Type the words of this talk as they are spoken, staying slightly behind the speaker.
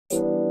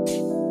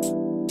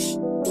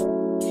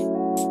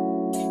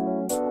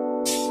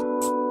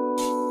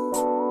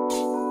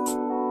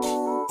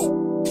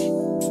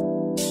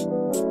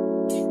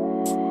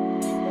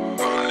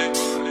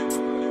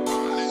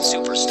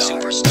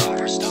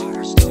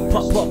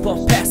Puff, puff,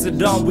 puff, pass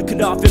it on. We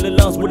could all fill the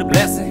lungs with a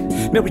blessing.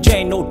 Mary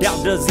Jane, no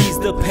doubt, does ease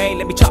the pain.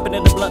 Let me chop it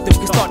in the blunt, then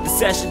we can start the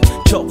session.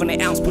 Choke on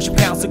the ounce, pushing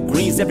pounds of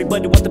greens.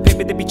 Everybody want the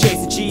paper, they be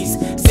chasing cheese.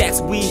 Stacks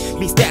of weed,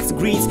 me stacks of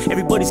greens.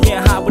 Everybody's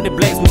getting high when they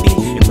blaze with me.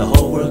 If the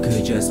whole world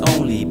could just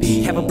only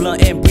be, have a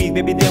blunt and breathe,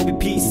 maybe there'll be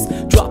peace.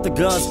 Drop the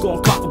guns, go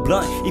and cough a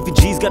blunt. Even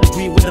G's got a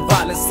dream with the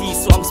violence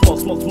cease. So I'm smoke,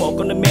 smoke, smoke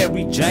on the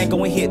Mary Jane.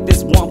 Go and hit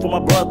this one for my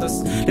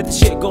brothers. Let the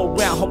shit go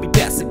round, homie,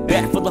 pass it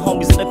back. For the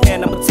homies in the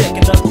pen, I'ma take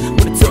it up.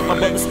 When it took my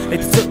brothers, they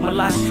took my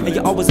life. And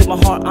you're always in my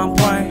heart, I'm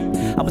praying.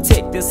 I'ma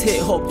take this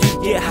hit, hope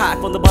you get high.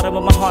 From the bottom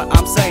of my heart,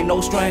 I'm saying no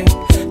strain.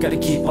 Gotta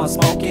keep on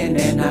smoking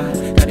and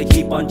I gotta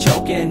keep on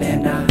choking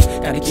and I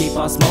gotta keep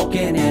on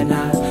smoking and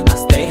I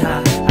stay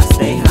high, I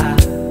stay high.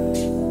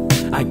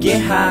 I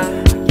get high,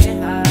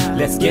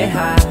 let's get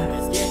high.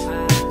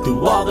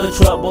 Through all the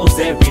troubles,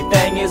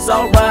 everything is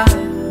alright.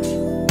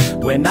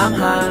 When I'm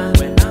high,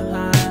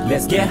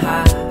 let's get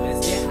high.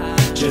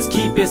 Just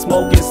keep it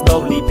smoking,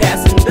 slowly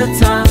passing the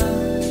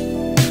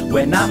time.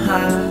 When I'm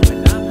high,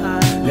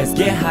 let's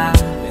get high.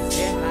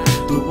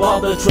 Through all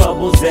the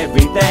troubles,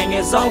 everything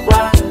is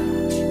alright.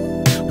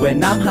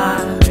 When I'm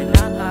high,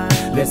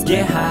 let's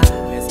get high.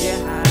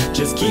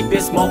 Just keep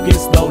it smoking,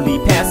 slowly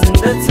passing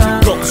the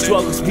time. Go through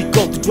struggles, we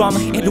go through drama.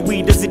 And the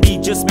weed doesn't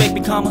need, just make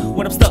me calmer.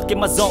 When I'm stuck in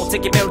my zone,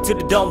 take it married to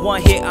the dome.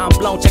 One hit, I'm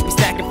blown, check me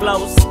stacking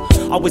flows.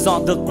 Always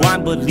on the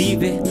grind,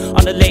 believe it.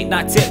 On the late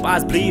night tip,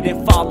 eyes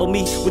bleeding. Follow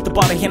me with the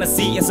bottle of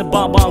Hennessy and some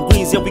bonbon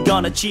greens. Yeah, we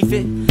gonna achieve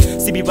it.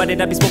 See me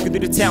running, I be smoking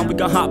through the town. We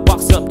gon' hot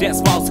box up,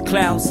 dance falls to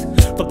clouds.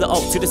 From the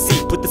O to the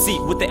C, with the C,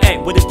 with the A,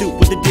 with the do,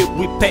 with the deal,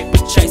 we pay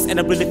with chase. And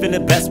I'm really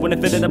feeling best when I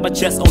feel it in my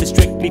chest. Only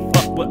strictly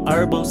fuck with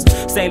herbals.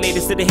 Say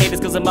ladies to the haters,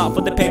 cause I'm out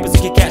for the papers.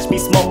 You can catch me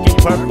smoking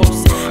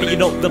purples. And you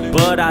know the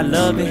bud, I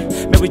love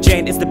it. Mary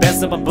Jane is the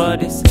best of my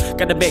buddies.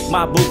 Gotta make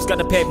my moves,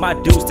 gotta pay my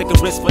dues. Take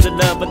a risk for the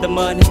love and the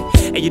money.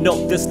 And you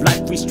know this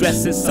life we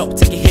stressing, so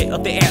take a hit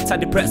of the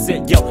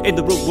antidepressant. Yo, in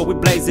the room where we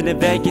blazing in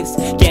Vegas.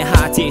 Get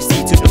high,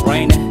 THC to the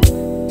raining.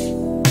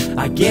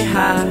 I get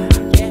high,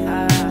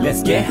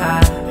 let's get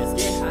high.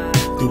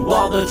 Through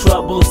all the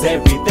troubles,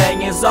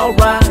 everything is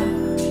alright.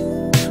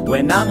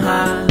 When I'm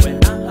high,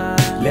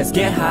 let's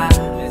get high.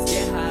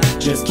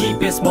 Just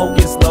keep it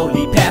smoking,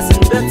 slowly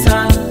passing the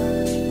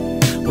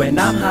time. When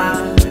I'm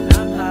high,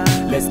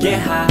 let's get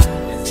high.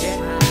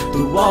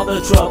 Through all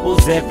the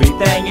troubles,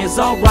 everything is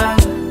alright.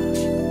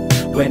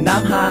 When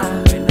I'm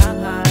high,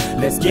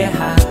 let's get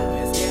high.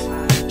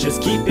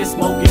 Just keep it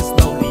smoking,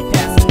 slowly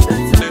passing the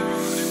time.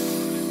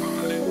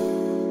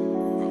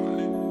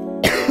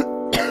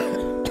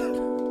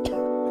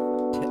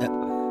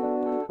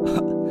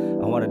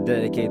 I want to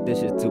dedicate this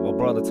shit to my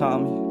brother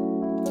Tommy.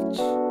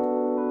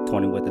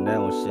 20 with the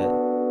nail and shit. You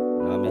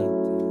know what I mean?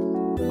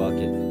 Fuck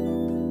it.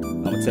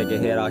 I'ma take a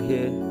hit out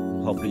here.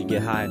 Hopefully you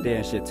get high in there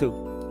and shit too.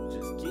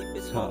 Just keep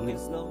it smoking,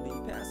 slowly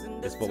passing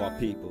the time. It's for my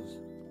peoples.